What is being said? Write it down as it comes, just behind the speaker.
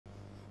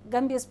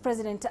Gambia's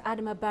President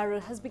Adama Barrow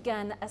has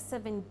begun a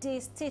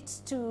 7-day state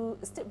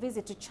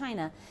visit to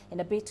China in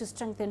a bid to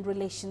strengthen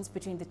relations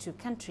between the two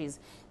countries.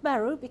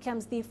 Barrow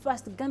becomes the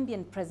first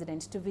Gambian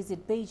president to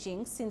visit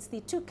Beijing since the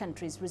two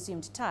countries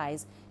resumed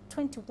ties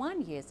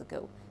 21 years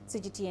ago.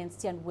 CGTN's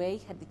Tian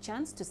had the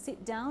chance to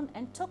sit down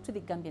and talk to the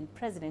Gambian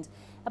president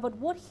about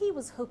what he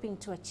was hoping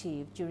to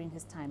achieve during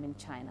his time in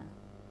China.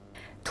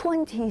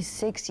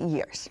 26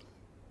 years,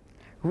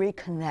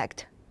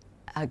 reconnect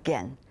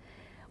again.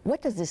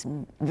 What does this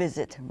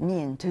visit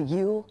mean to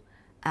you,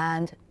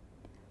 and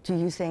do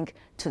you think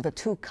to the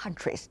two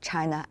countries,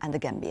 China and the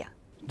Gambia?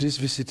 This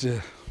visit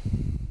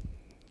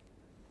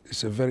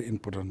is a very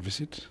important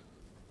visit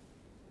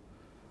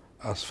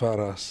as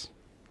far as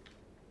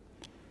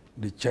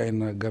the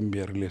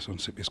China-Gambia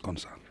relationship is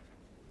concerned.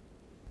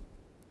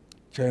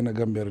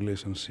 China-Gambia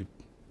relationship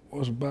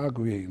was back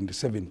way in the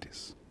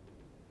 70s,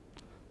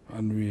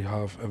 and we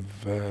have a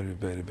very,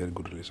 very, very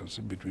good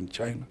relationship between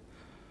China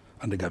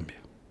and the Gambia.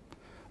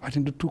 I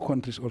think the two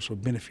countries also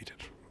benefited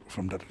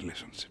from that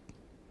relationship.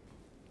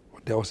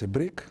 There was a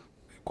break,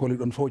 I call it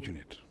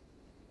unfortunate.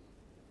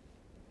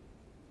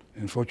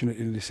 Unfortunate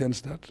in the sense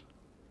that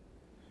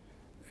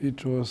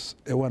it was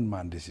a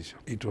one-man decision.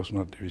 It was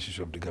not the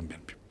decision of the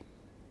Gambian people.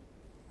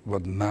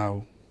 But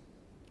now,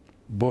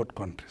 both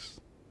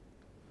countries,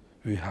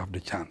 we have the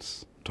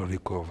chance to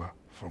recover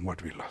from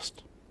what we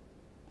lost.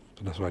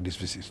 So that's why this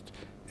visit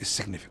is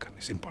significant,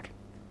 it's important.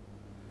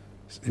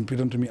 It's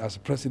important to me as a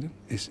president,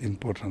 it's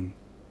important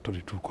to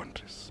the two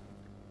countries.